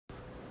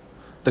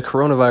The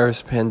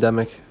coronavirus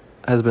pandemic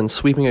has been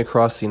sweeping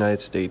across the United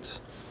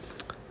States,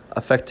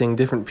 affecting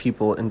different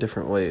people in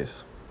different ways.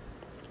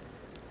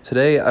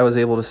 Today, I was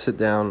able to sit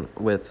down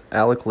with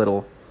Alec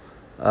Little,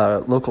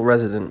 a local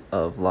resident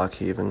of Lock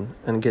Haven,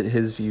 and get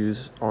his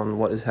views on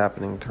what is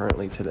happening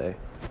currently today.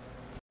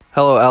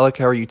 Hello, Alec.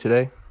 How are you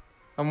today?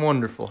 I'm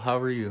wonderful. How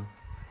are you?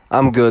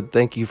 I'm good.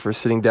 Thank you for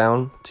sitting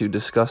down to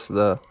discuss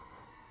the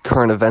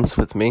current events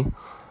with me.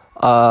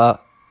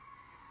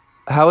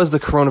 How has the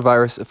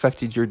coronavirus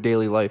affected your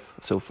daily life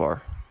so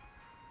far?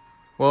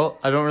 Well,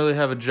 I don't really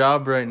have a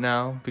job right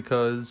now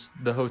because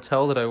the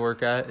hotel that I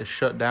work at is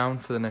shut down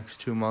for the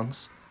next 2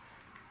 months.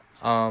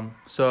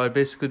 So I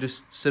basically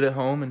just sit at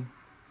home and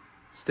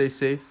stay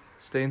safe,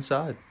 stay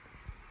inside.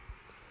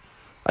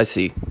 I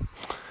see.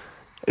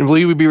 And will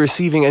you be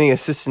receiving any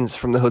assistance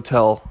from the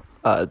hotel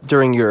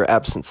during your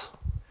absence?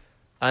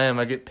 I am.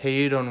 I get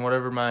paid on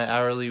whatever my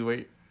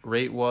hourly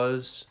rate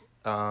was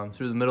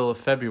through the middle of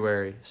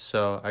February.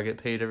 So I get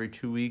paid every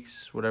 2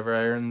 weeks, whatever I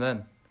earn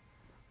then.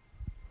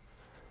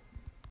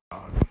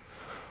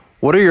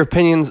 What are your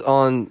opinions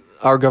on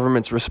our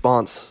government's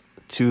response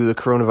to the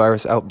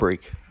coronavirus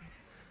outbreak?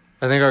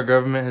 I think our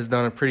government has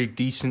done a pretty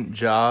decent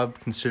job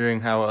considering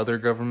how other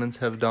governments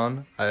have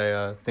done.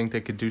 I think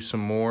they could do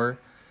some more.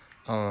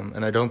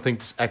 And I don't think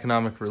this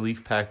economic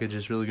relief package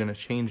is really going to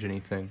change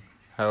anything.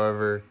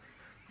 However,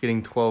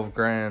 getting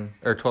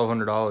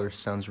 $1,200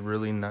 sounds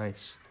really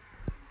nice.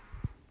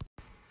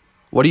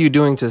 What are you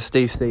doing to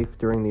stay safe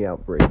during the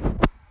outbreak?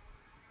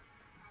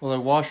 Well, I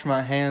wash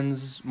my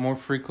hands more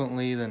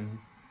frequently than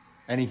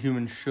any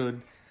human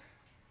should.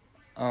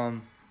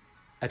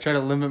 I try to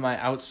limit my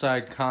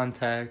outside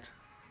contact.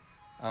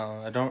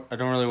 I don't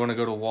really want to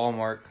go to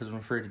Walmart because I'm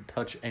afraid to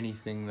touch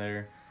anything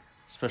there,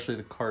 especially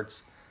the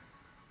carts.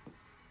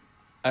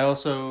 I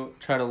also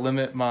try to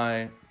limit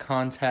my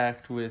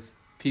contact with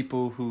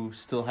people who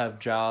still have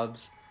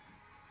jobs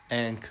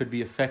and could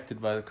be affected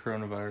by the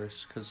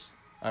coronavirus because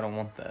I don't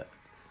want that.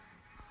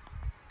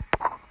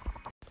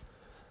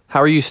 How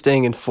are you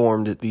staying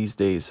informed these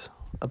days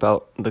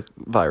about the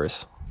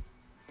virus?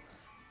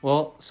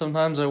 Well,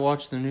 sometimes I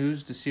watch the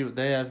news to see what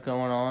they have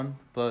going on,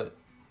 but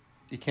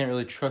you can't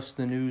really trust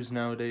the news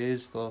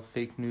nowadays with all the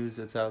fake news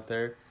that's out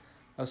there.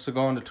 I also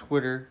go onto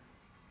Twitter.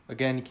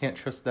 Again, you can't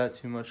trust that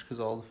too much because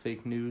of all the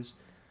fake news,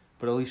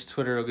 but at least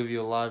Twitter will give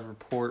you a live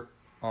report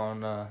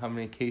on how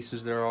many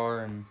cases there are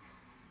and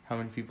how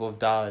many people have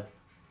died.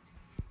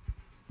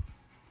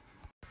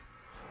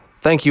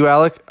 Thank you,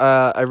 Alec.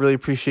 I really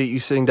appreciate you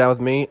sitting down with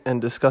me and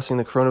discussing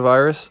the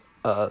coronavirus.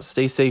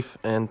 Stay safe,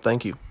 and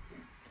thank you.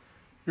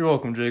 You're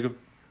welcome, Jacob.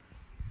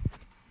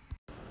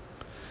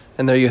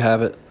 And there you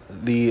have it,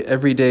 the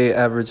everyday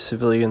average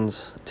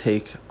civilian's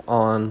take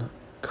on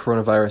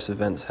coronavirus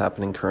events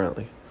happening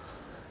currently.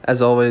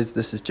 As always,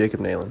 this is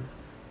Jacob Nalen.